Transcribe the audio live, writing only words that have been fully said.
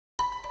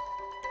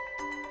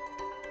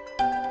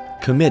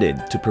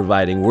committed to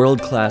providing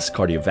world-class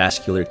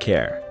cardiovascular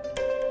care.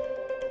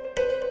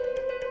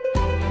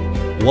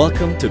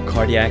 Welcome to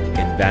Cardiac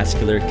and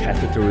Vascular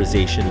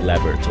Catheterization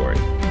Laboratory,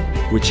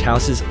 which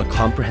houses a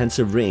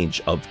comprehensive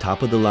range of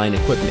top-of-the-line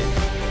equipment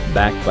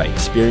backed by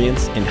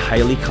experienced and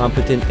highly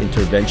competent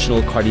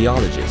interventional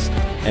cardiologists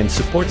and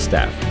support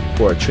staff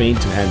who are trained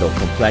to handle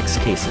complex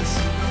cases,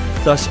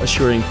 thus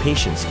assuring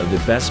patients of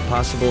the best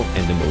possible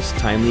and the most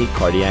timely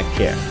cardiac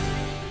care.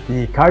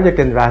 The Cardiac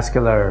and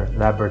Vascular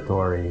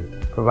Laboratory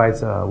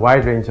provides a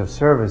wide range of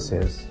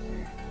services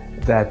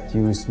that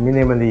use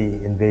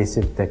minimally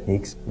invasive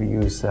techniques. We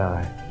use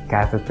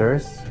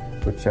catheters,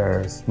 which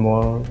are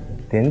small,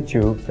 thin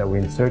tubes that we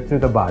insert through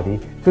the body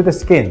to the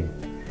skin,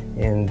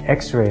 in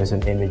X-ray as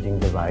an imaging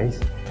device,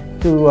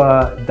 to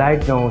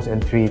diagnose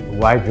and treat a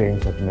wide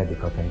range of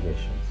medical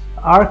conditions.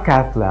 Our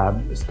cath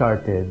lab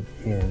started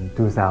in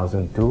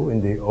 2002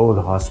 in the old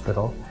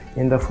hospital.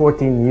 In the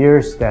 14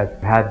 years that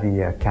had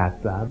the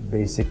cath lab,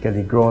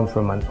 basically grown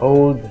from an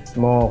old,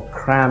 small,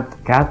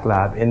 cramped cath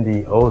lab in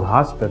the old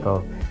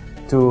hospital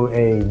to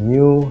a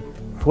new,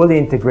 fully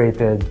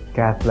integrated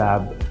cath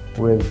lab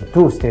with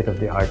 2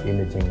 state-of-the-art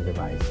imaging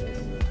devices.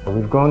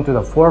 We've gone to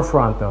the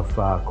forefront of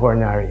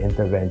coronary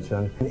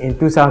intervention. In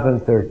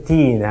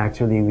 2013,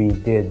 actually, we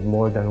did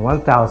more than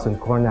 1,000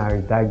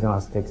 coronary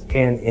diagnostics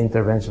and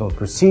interventional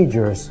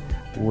procedures,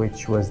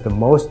 which was the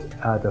most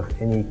out of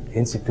any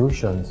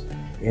institutions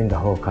in the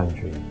whole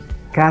country.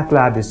 Cath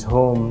Lab is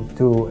home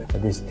to a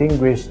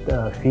distinguished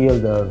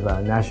field of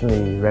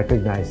nationally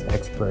recognized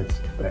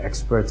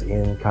experts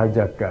in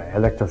cardiac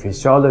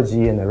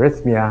electrophysiology and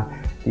arrhythmia.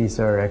 These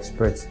are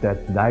experts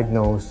that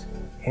diagnose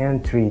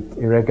and treat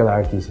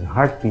irregularities in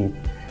heartbeat.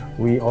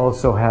 We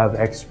also have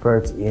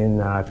experts in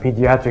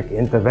pediatric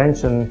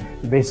intervention,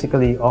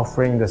 basically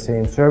offering the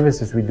same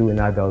services we do in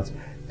adults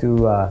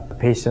to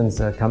patients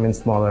that come in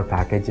smaller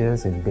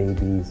packages, in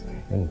babies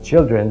and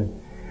children.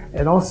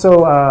 And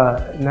also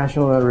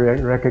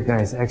nationally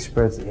recognized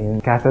experts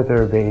in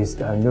catheter-based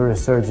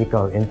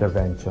neurosurgical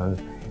intervention.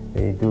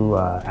 They do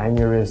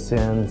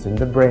aneurysms in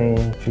the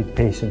brain, treat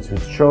patients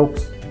with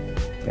strokes.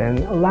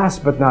 And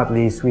last but not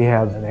least, we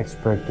have an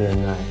expert in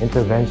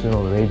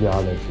interventional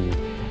radiology.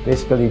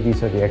 Basically,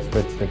 these are the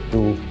experts that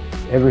do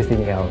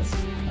everything else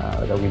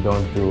that we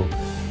don't do,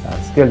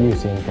 still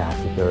using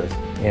catheters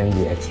and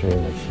the X-ray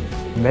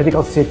machine.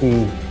 Medical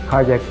City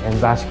Cardiac and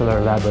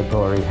Vascular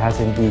Laboratory has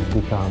indeed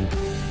become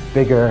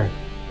bigger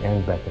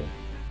and better.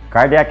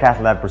 Cardiac cath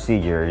lab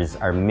procedures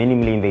are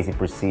minimally invasive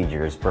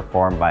procedures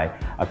performed by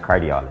a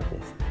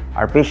cardiologist.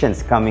 Our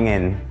patients coming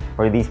in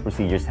for these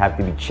procedures have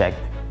to be checked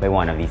by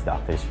one of these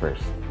doctors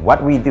first.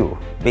 What we do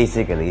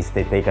basically is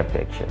to take a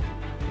picture.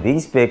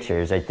 These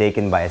pictures are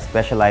taken by a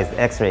specialized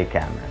X-ray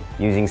camera.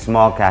 Using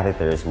small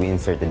catheters, we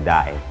insert a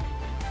dye.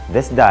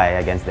 This dye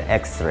against the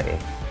X-ray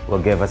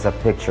will give us a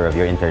picture of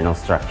your internal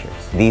structures.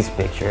 These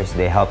pictures,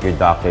 they help your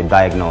doctor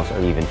diagnose or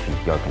even treat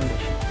your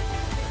condition.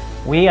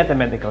 We at the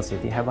Medical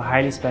City have a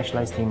highly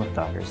specialized team of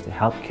doctors to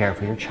help care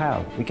for your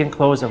child. We can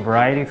close a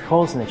variety of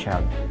holes in the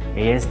child,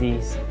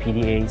 ASDs,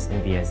 PDAs,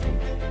 and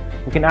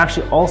VSDs. We can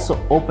actually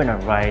also open a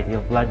variety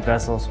of blood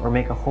vessels or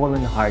make a hole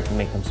in the heart to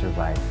make them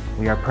survive.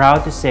 We are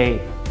proud to say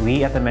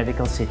we at the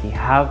Medical City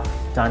have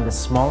done the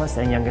smallest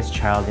and youngest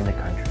child in the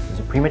country. It was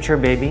a premature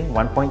baby,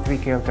 1.3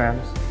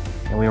 kilograms,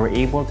 and we were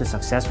able to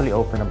successfully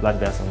open a blood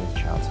vessel in the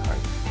child's heart.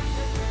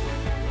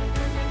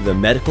 The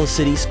Medical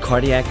City's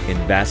Cardiac and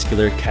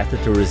Vascular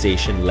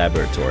Catheterization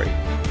Laboratory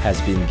has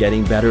been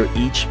getting better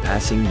each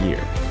passing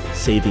year,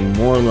 saving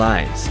more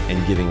lives and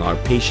giving our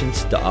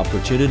patients the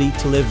opportunity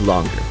to live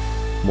longer,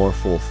 more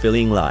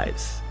fulfilling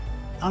lives.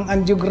 Ang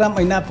angiogram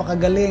ay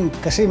napakagaling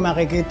kasi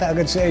makikita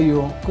agad sa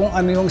iyo kung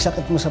ano yung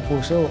sakit mo sa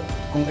puso,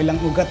 kung ilang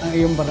ugat ang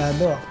iyong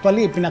barado.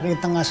 Actually,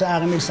 pinakita nga sa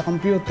akin sa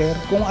computer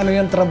kung ano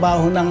yung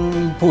trabaho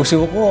ng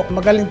puso ko.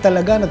 Magaling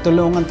talaga,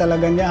 natulungan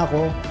talaga niya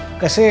ako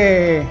kasi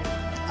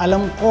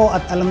alam ko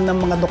at alam ng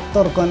mga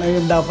doktor kung ano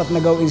yung dapat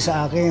na gawin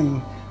sa akin.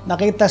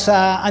 Nakita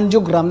sa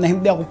angiogram na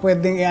hindi ako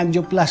pwedeng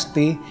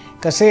i-angioplasty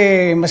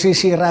kasi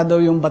masisira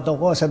daw yung bato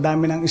ko sa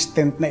dami ng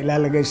stent na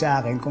ilalagay sa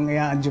akin kung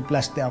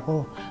i-angioplasty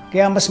ako.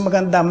 Kaya mas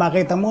maganda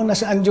makita muna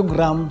sa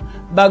angiogram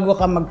bago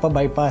ka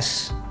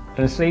magpa-bypass.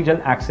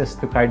 Transradial access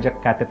to cardiac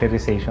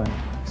catheterization,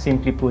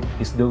 simply put,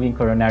 is doing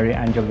coronary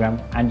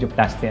angiogram,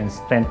 angioplasty, and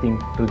stenting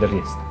through the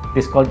wrist.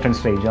 This is called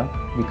transradial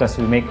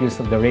because we make use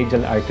of the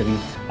radial artery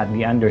at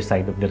the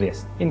underside of the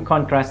wrist. In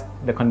contrast,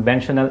 the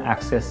conventional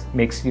access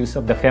makes use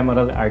of the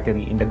femoral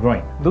artery in the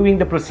groin.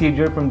 Doing the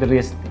procedure from the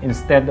wrist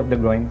instead of the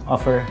groin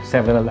offers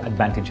several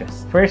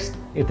advantages. First,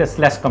 it has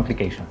less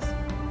complications.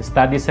 The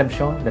studies have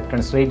shown that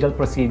transradial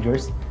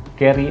procedures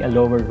carry a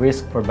lower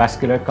risk for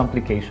vascular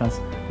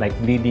complications like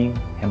bleeding,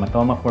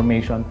 hematoma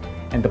formation,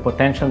 and the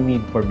potential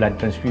need for blood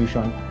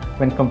transfusion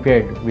when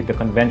compared with the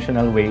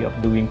conventional way of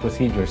doing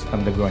procedures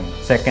from the groin.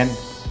 Second,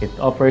 it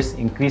offers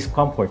increased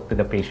comfort to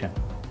the patient.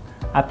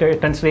 After a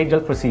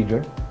transradial procedure,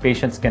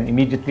 patients can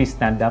immediately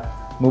stand up,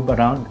 move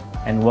around,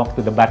 and walk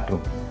to the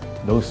bathroom.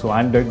 Those who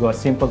undergo a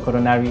simple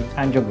coronary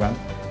angiogram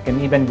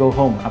can even go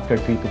home after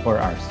 3 to 4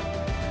 hours.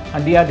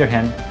 On the other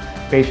hand,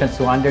 patients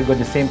who undergo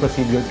the same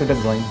procedure to the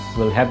groin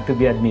will have to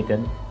be admitted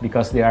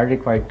because they are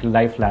required to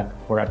lie flat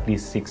for at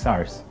least 6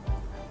 hours.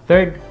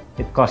 Third,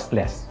 it costs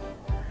less.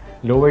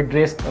 Lowered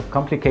risk of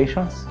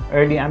complications,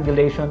 early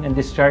ambulation, and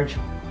discharge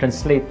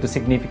translate to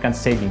significant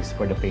savings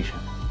for the patient.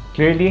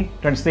 Clearly,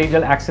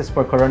 transradial access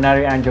for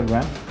coronary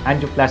angiogram,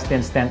 angioplasty,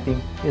 and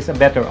stenting is a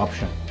better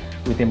option,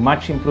 with a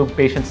much improved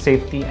patient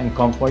safety and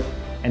comfort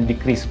and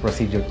decreased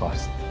procedure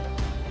cost.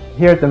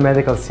 Here at the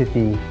Medical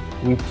City,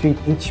 we treat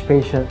each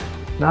patient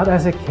not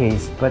as a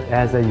case, but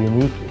as a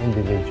unique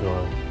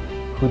individual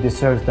who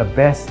deserves the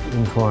best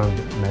informed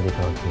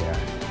medical care.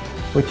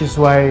 Which is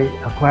why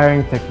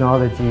acquiring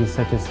technologies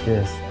such as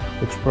this,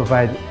 which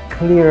provide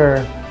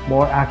clearer,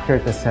 more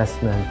accurate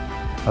assessment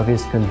of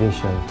his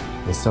condition,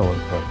 is so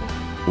important.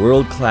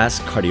 World-class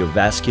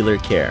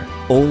cardiovascular care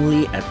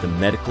only at the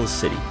Medical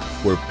City,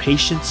 where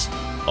patients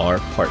are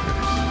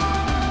partners.